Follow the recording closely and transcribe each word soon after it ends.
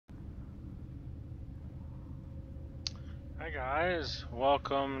Guys,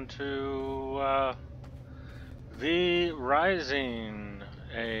 welcome to the Rising.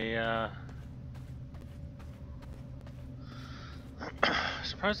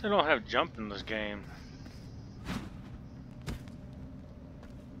 Surprised they don't have jump in this game.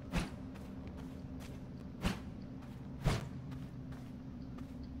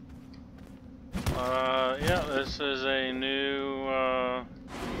 Yeah, this is a new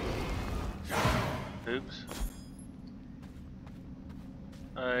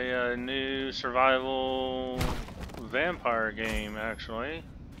a new survival vampire game, actually.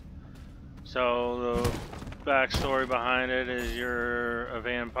 So the backstory behind it is you're a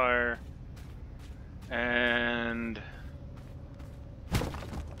vampire and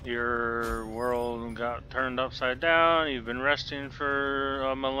your world got turned upside down. You've been resting for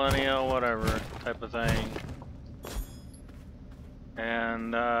a millennia, whatever type of thing.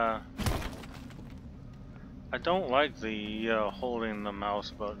 And I don't like the holding the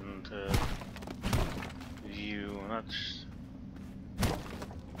mouse button to view. That's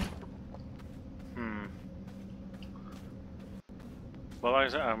Well, like I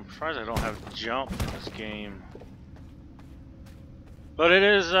said, I'm surprised I don't have jump in this game. But it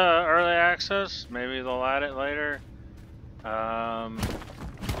is early access. Maybe they'll add it later. Yeah,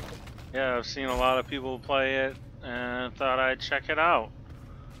 I've seen a lot of people play it and thought I'd check it out.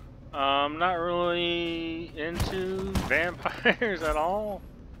 I'm not really into vampires at all.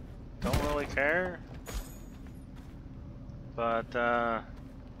 Don't really care. But,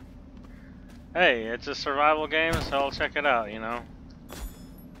 hey, it's a survival game, so I'll check it out, you know?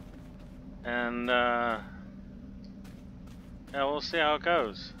 And, yeah, we'll see how it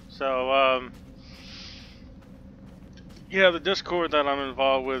goes. So, yeah, the Discord that I'm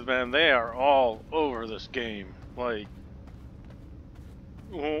involved with, man, they are all over this game. Like,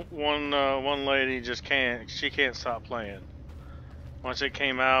 one lady just she can't stop playing. Once it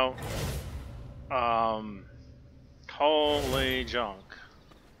came out, holy junk.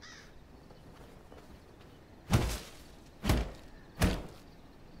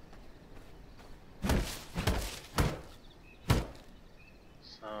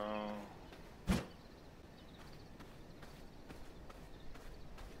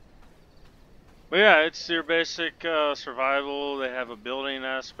 But yeah, it's your basic survival. They have a building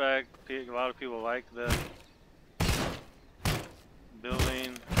aspect. A lot of people like the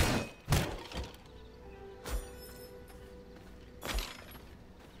building.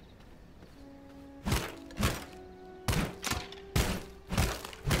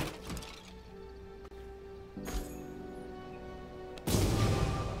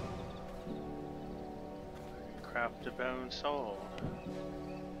 Craft a bone soul.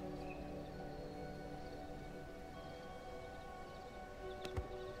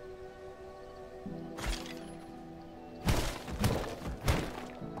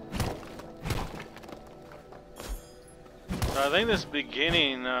 I think this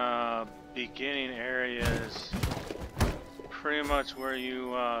beginning area is pretty much where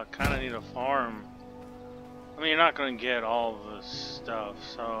you kind of need a farm. I mean, you're not going to get all of this stuff.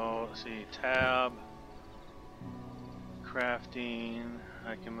 So let's see, tab, crafting.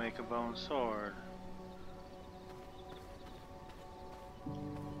 I can make a bone sword.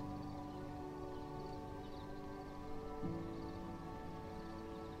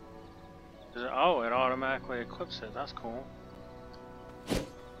 Oh, it automatically equips it. That's cool.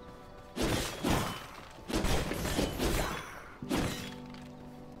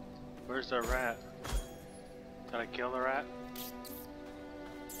 Where's the rat? Did I kill the rat?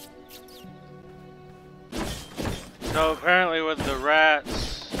 So apparently with the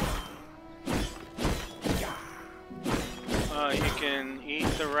rats, you can eat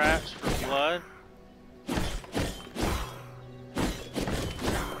the rats for blood.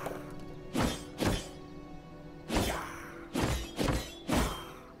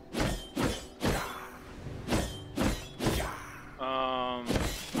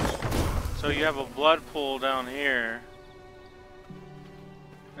 So you have a blood pool down here,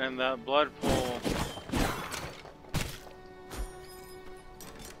 and that blood pool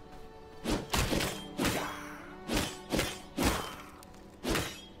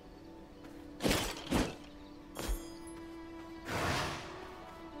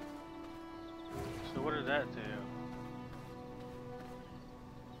so what did that do?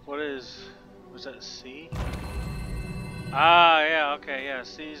 Was that C? Ah, yeah, okay, yeah,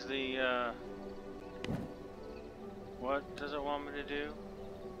 C's the, what does it want me to do?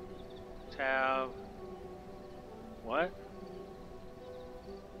 Tab. What?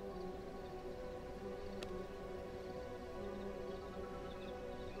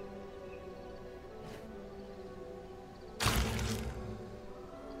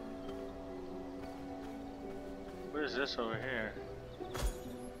 this over here?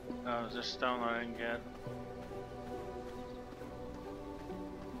 Oh, is this stone I didn't get?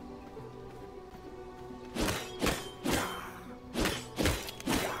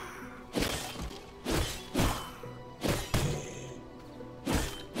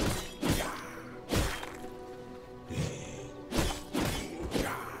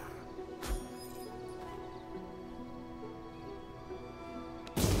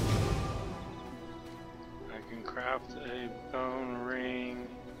 Craft a bone ring.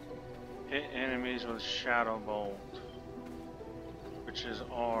 Hit enemies with shadow bolt, which is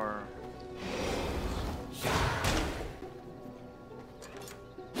R.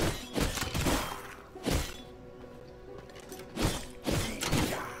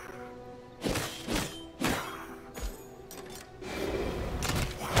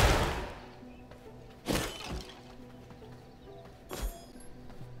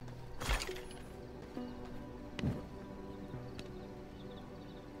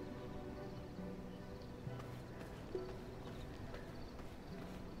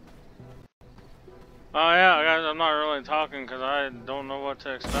 Oh yeah, guys, I'm not really talking because I don't know what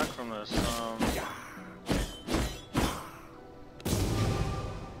to expect from this.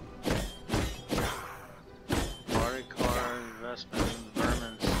 Party card, investment,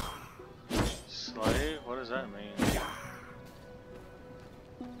 vermin's slave? What does that mean?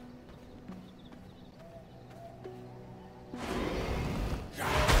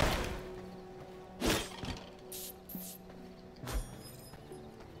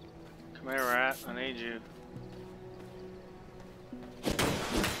 Come here, rat. I need you.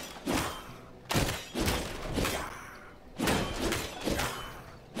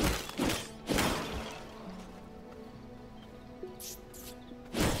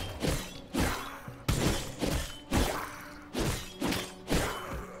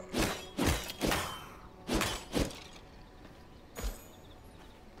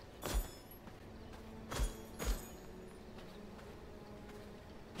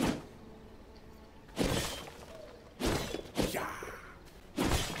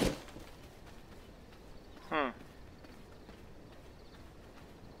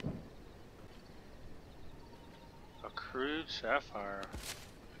 Crude sapphire.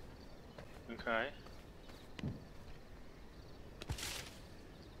 Okay.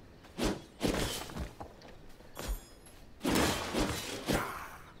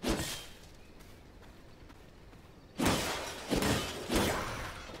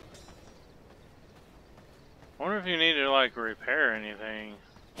 I wonder if you need to like repair anything.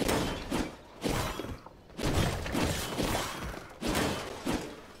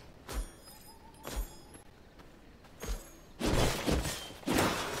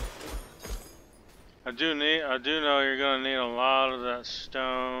 I do know you're gonna need a lot of that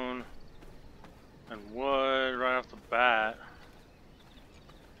stone and wood right off the bat.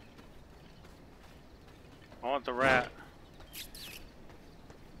 I want the rat.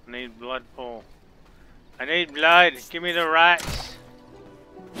 I need blood pool. I need blood. Give me the rats.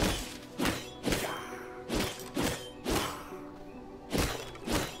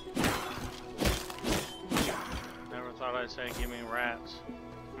 Never thought I'd say give me rats.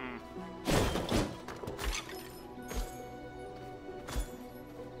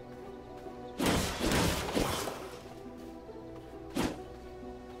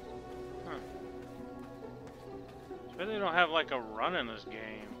 They don't have like a run in this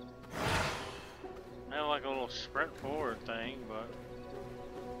game. They have like a little sprint forward thing, but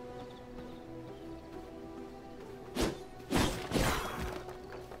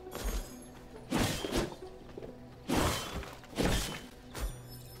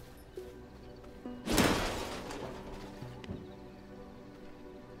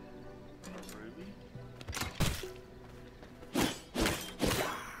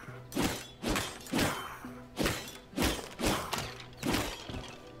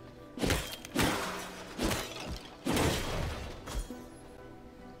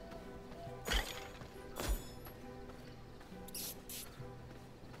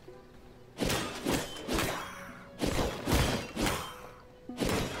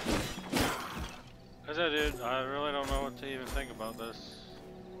dude, I really don't know what to even think about this.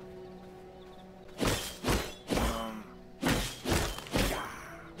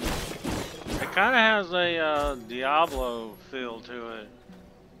 It kind of has a Diablo feel to it.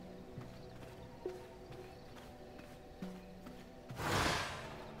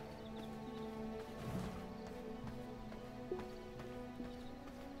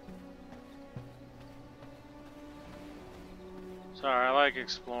 Sorry, I like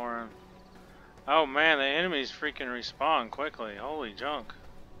exploring. Oh man, the enemies freaking respawn quickly. Holy junk.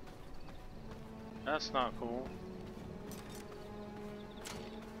 That's not cool.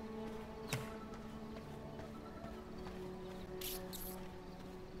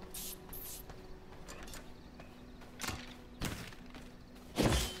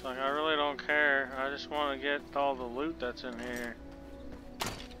 get all the loot that's in here.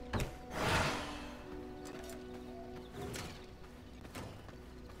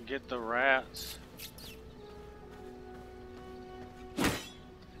 Get the rats.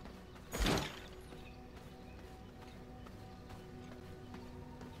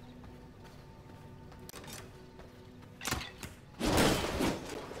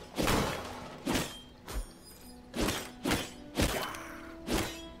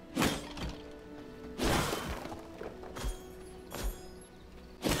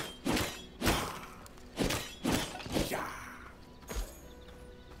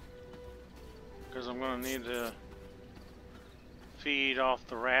 Because I'm going to need to feed off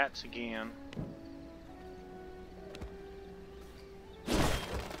the rats again.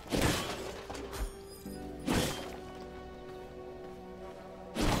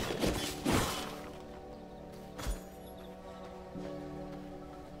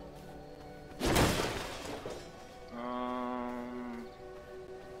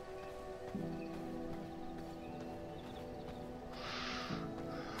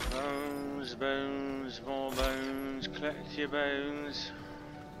 Bones, more bones, collect your bones.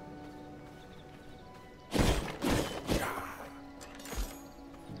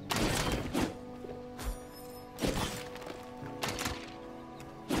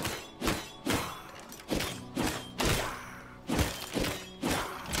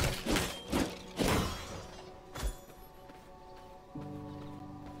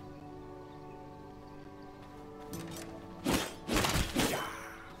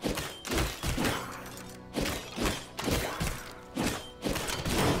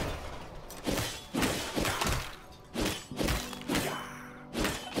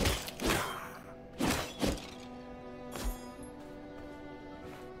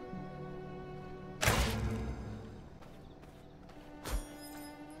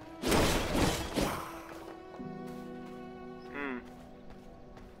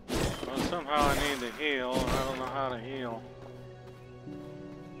 Somehow I need to heal, and I don't know how to heal.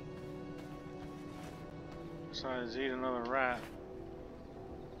 Besides eat another rat.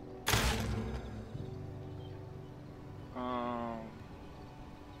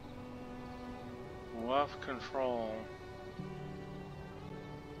 Left control.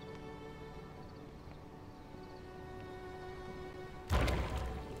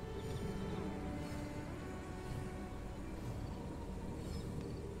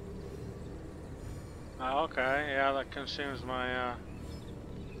 Oh, okay, yeah, that consumes my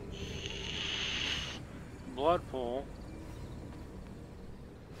blood pool.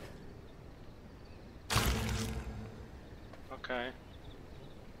 Okay.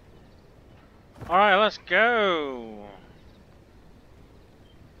 Alright, let's go!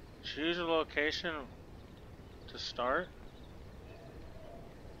 Choose a location to start.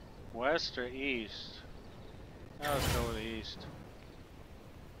 West or east? Yeah, let's go with the east.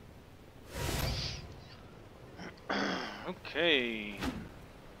 Okay.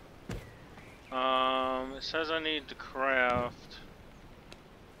 It says I need to craft.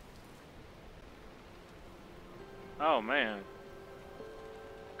 Oh man.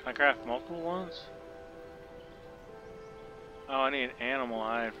 Can I craft multiple ones? Oh, I need animal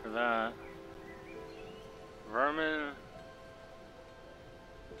hide for that. Vermin.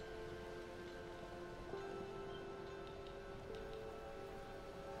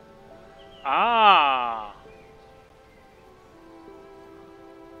 Ah!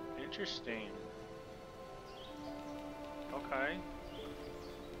 Interesting. Okay.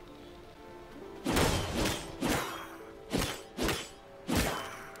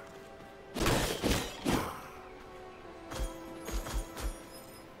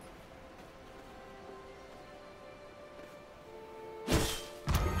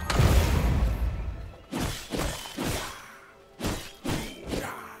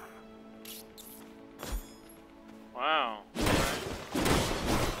 Wow.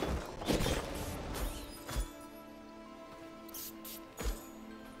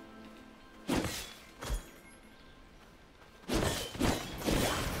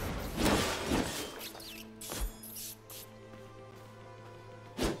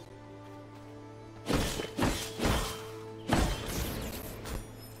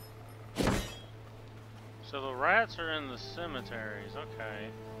 So the rats are in the cemeteries, okay.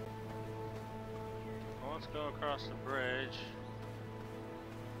 Well, let's go across the bridge.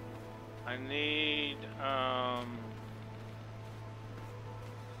 I need,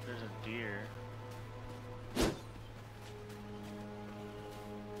 there's a deer.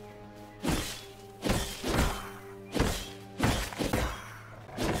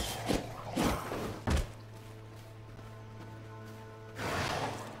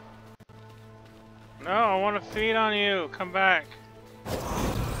 No, I want to feed on you. Come back.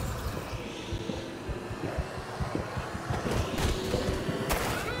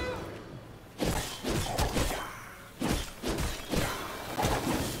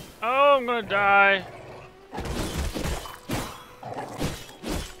 Oh, I'm gonna die.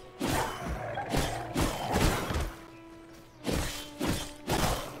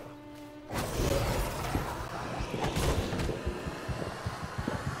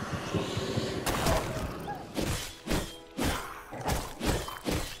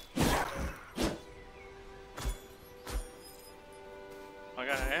 I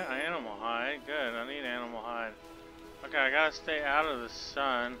got animal hide. Good, I need animal hide. Okay, I gotta stay out of the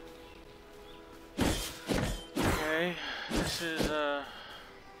sun. Okay, this is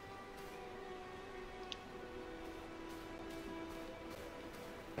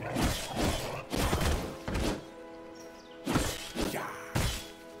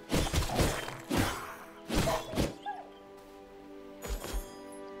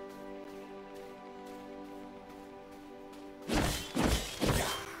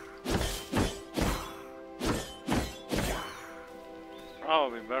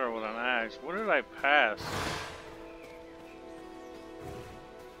probably better with an axe. What did I pass?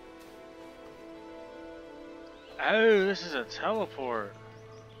 Oh, this is a teleport.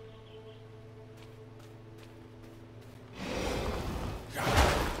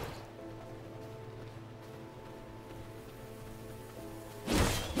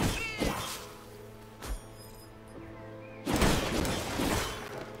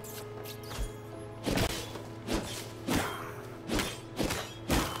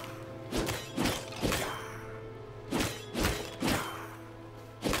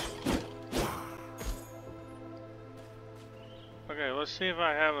 Okay, let's see if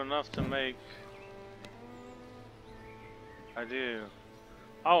I have enough to make. I do.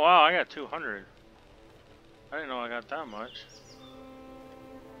 Oh wow, I got 200. I didn't know I got that much.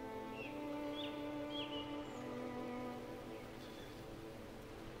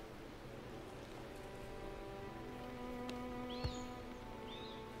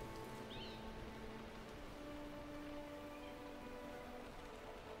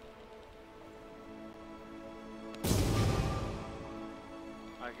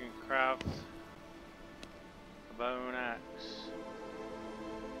 I can craft a bone axe.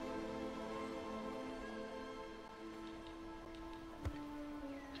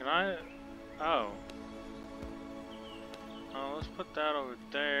 Can I? Oh. Oh, let's put that over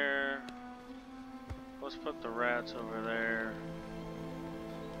there. Let's put the rats over there.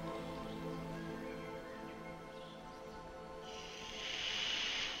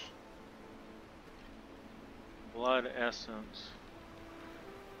 Blood essence.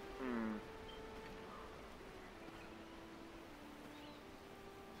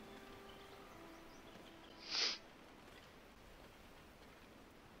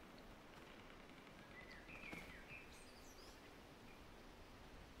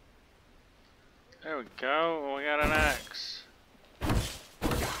 There we go, we got an axe.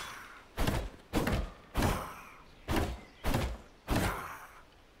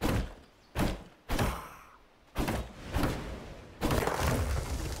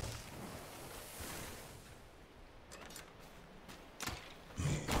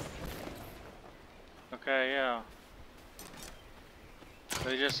 Okay, yeah.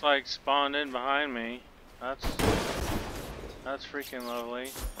 They just like spawned in behind me. That's freaking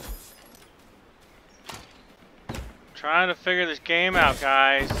lovely. Trying to figure this game out,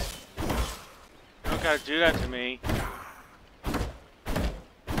 guys. You don't gotta do that to me.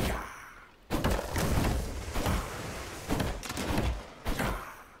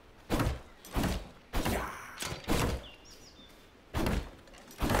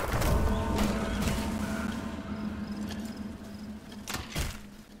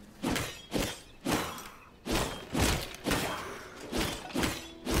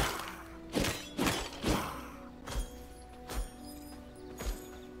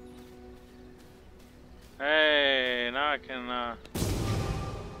 Hey, now I can,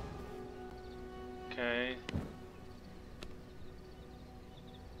 okay.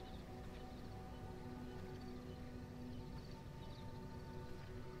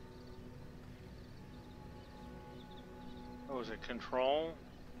 What was it, control?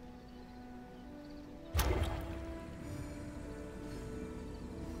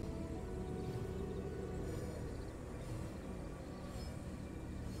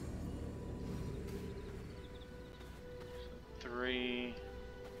 Three.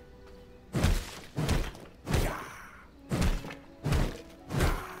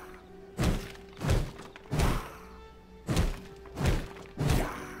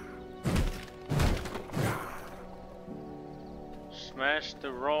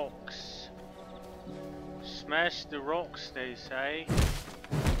 the rocks. Smash the rocks, they say.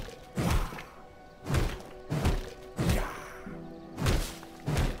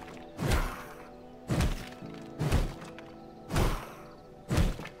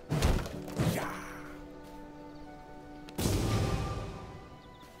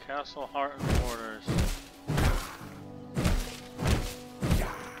 Castle Heart and Borders.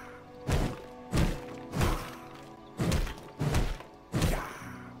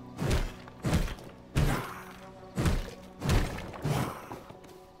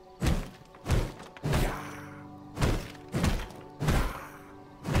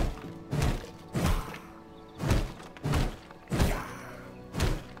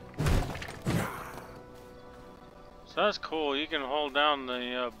 So that's cool. You can hold down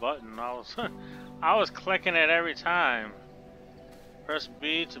the button. I was clicking it every time. Press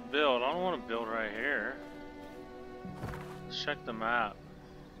B to build. I don't want to build right here. Let's check the map.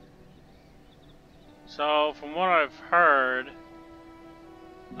 So from what I've heard,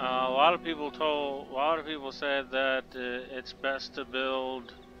 a lot of people said that it's best to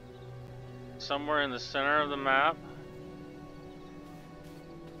build somewhere in the center of the map,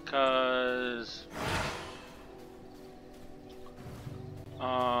 because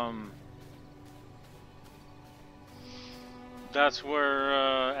that's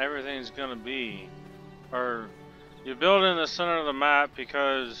where everything's gonna be. Or you build in the center of the map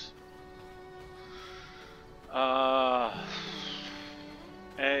because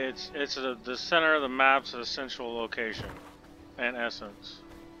the center of the map's a central location, in essence.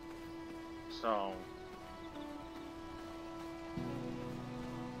 So,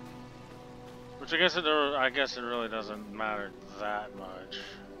 which I guess it really doesn't matter that much.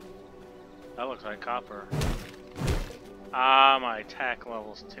 That looks like copper. Ah, my attack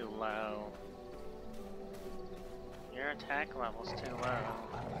level's too low. Your attack level's too low.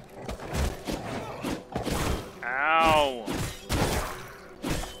 Ow!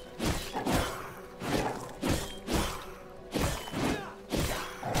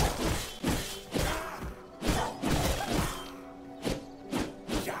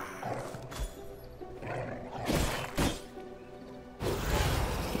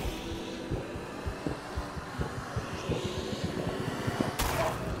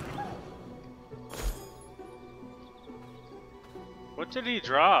 What did he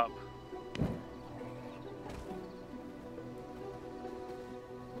drop?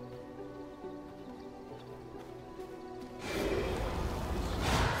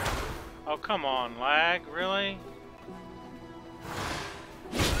 Oh, come on, lag, really?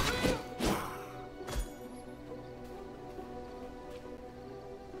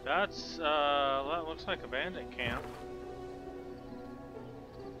 That looks like a bandit camp.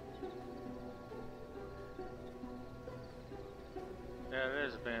 Yeah, it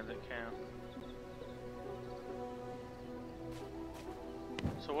is a bandit camp.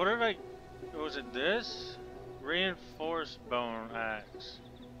 So what did was it this? Reinforced bone axe.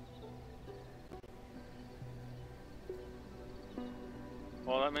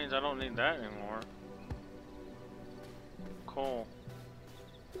 Well, that means I don't need that anymore. Cool.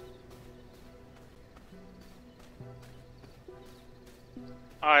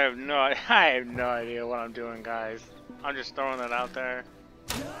 I have no idea what I'm doing, guys. I'm just throwing that out there.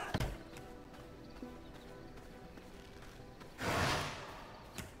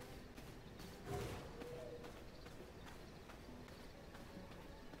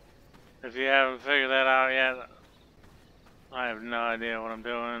 If you haven't figured that out yet, I have no idea what I'm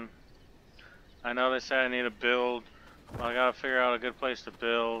doing. I know they said I need to build. Well, I gotta figure out a good place to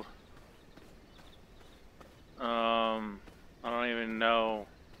build. I don't even know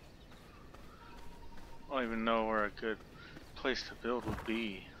where a good place to build would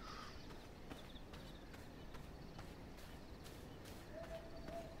be.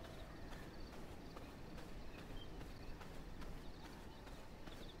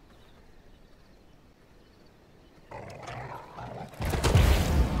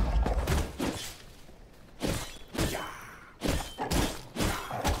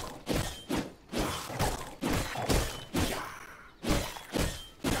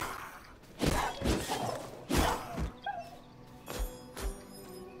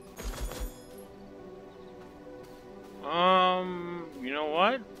 You know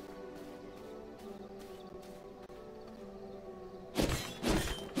what?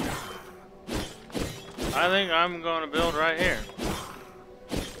 I think I'm gonna build right here.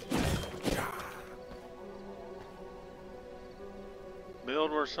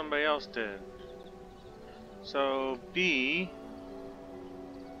 Build where somebody else did. So B.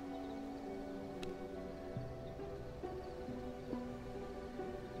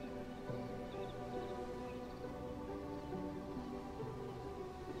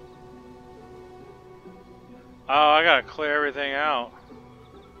 Oh, I gotta clear everything out.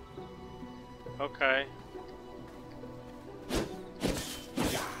 Okay.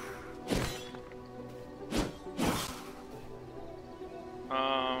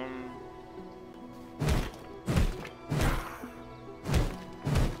 Um...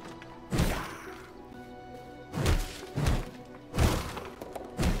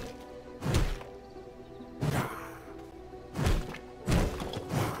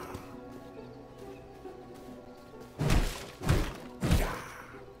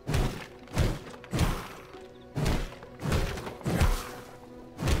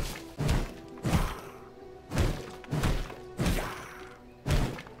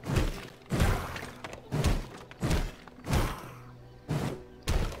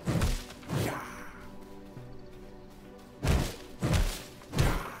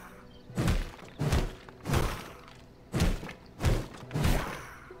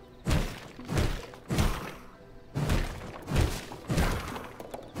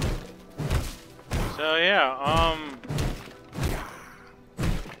 So yeah,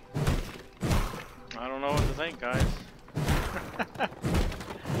 I don't know what to think, guys.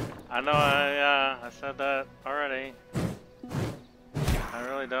 I know I said that already. I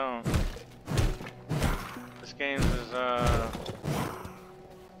really don't. This game is I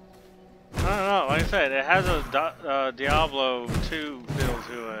don't know. Like I said, it has a Diablo 2 feel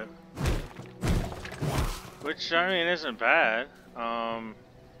to it, which I mean isn't bad.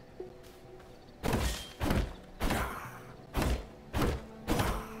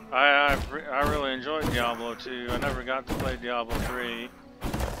 I really enjoyed Diablo 2. I never got to play Diablo 3.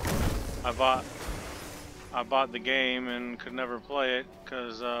 I bought the game and could never play it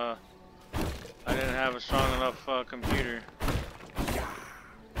because I didn't have a strong enough computer.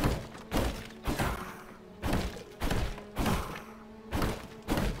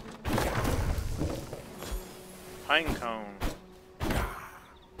 Pine cone.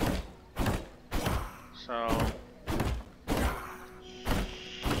 So.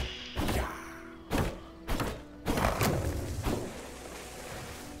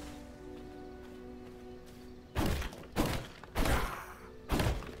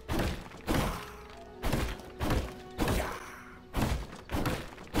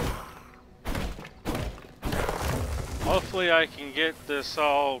 Hopefully I can get this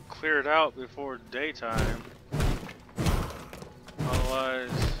all cleared out before daytime. Otherwise...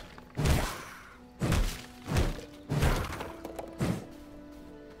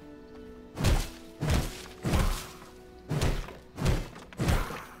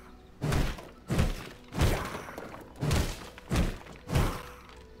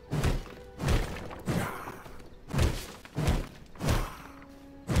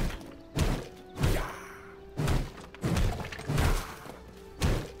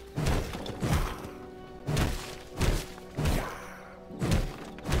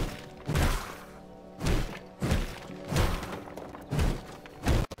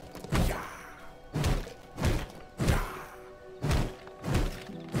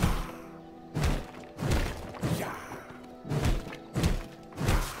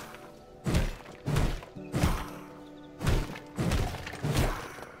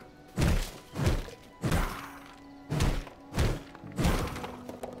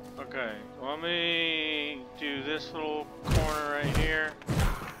 Okay, let me do this little corner right here.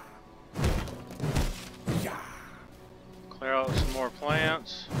 Clear out some more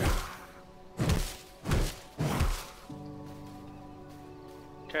plants.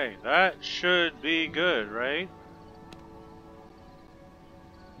 Okay, that should be good, right?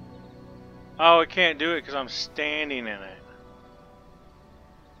 Oh, I can't do it because I'm standing in it.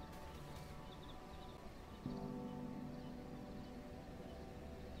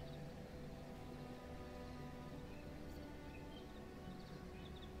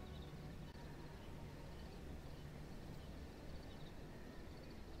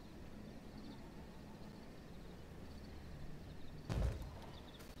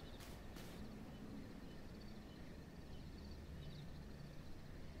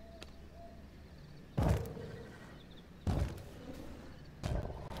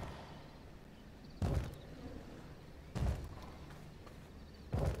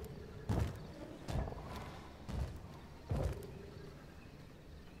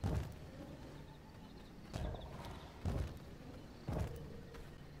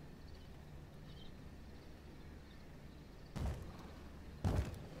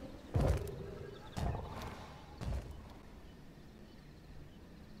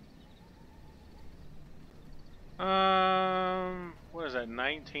 What is that,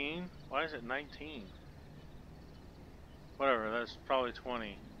 19? Why is it 19? Whatever, that's probably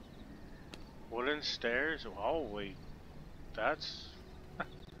 20. Wooden stairs? Oh wait, that's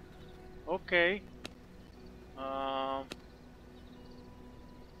okay. Um,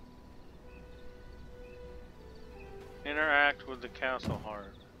 interact with the castle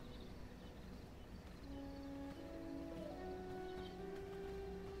heart.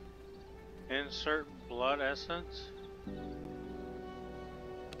 Insert blood essence.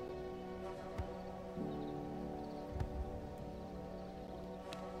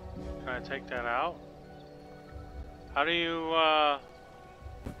 Can I take that out? How do you,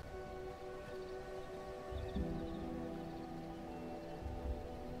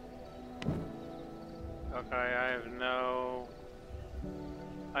 okay, I have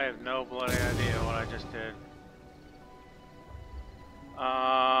no bloody idea what I just did.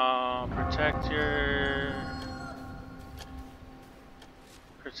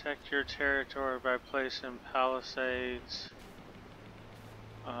 Protect your territory by placing palisades.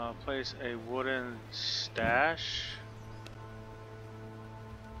 Place a wooden stash.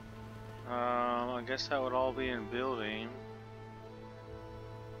 I guess that would all be in building.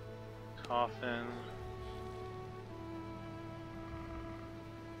 Coffin.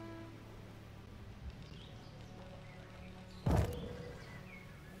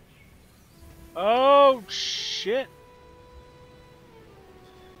 Oh shit!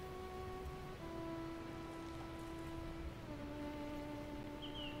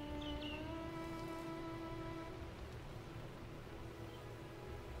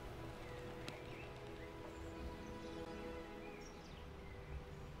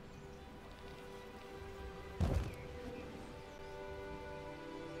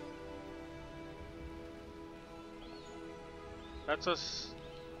 That's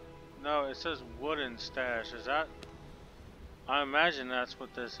no, it says wooden stash. Is that? I imagine that's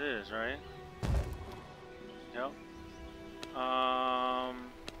what this is, right? Yep.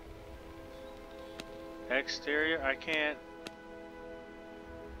 Exterior, I can't.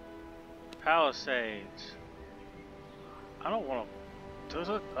 Palisades. I don't want to. Those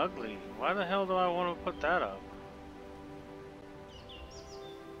look ugly. Why the hell do I want to put that up?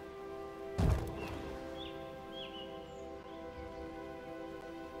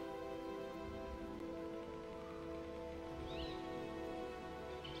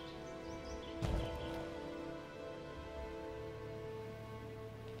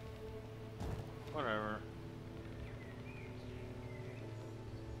 Whatever.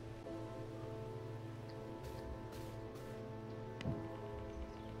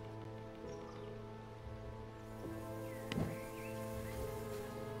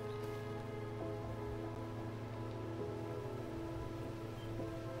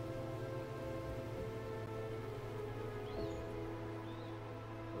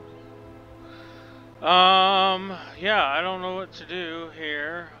 Yeah, I don't know what to do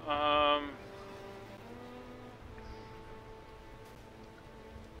here.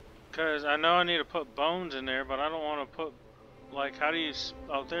 Cause I know I need to put bones in there, but I don't want to put, like, how do you,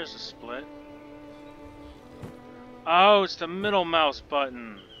 oh, there's a split. Oh, it's the middle mouse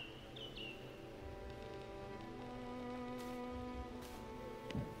button.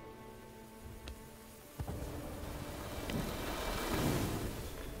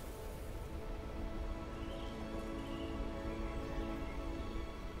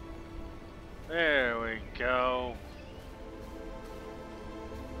 There we go.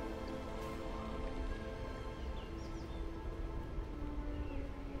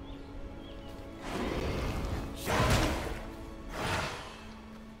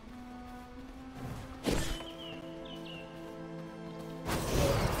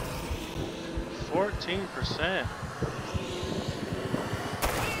 %.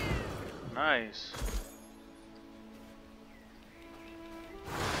 Nice.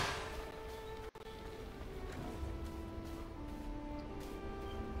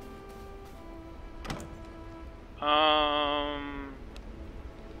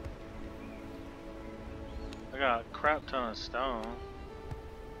 I got a crap ton of stone.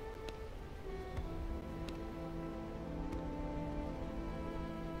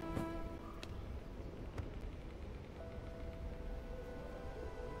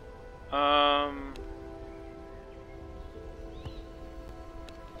 I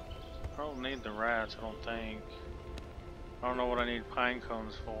don't need the rats, I don't think. I don't know what I need pine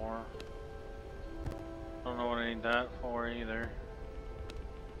cones for. I don't know what I need that for either.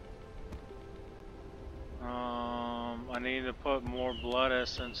 I need to put more blood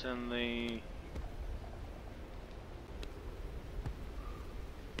essence in the...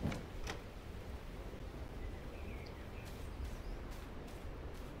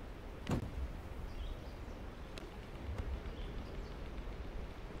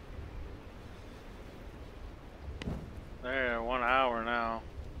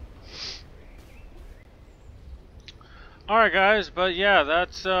 Alright guys, but yeah,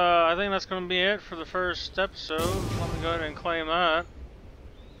 that's I think that's gonna be it for the first episode. Let me go ahead and claim that.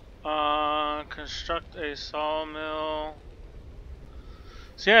 Construct a sawmill.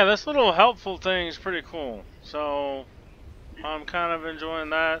 So yeah, this little helpful thing is pretty cool. So I'm kind of enjoying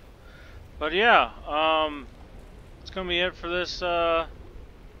that. But yeah, it's gonna be it for this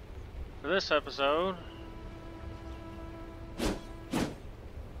episode.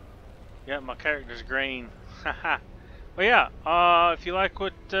 Yeah, my character's green. Haha. But yeah, if you like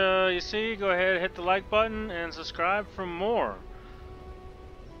what you see, go ahead, hit the like button, and subscribe for more.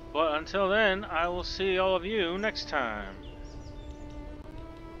 But until then, I will see all of you next time.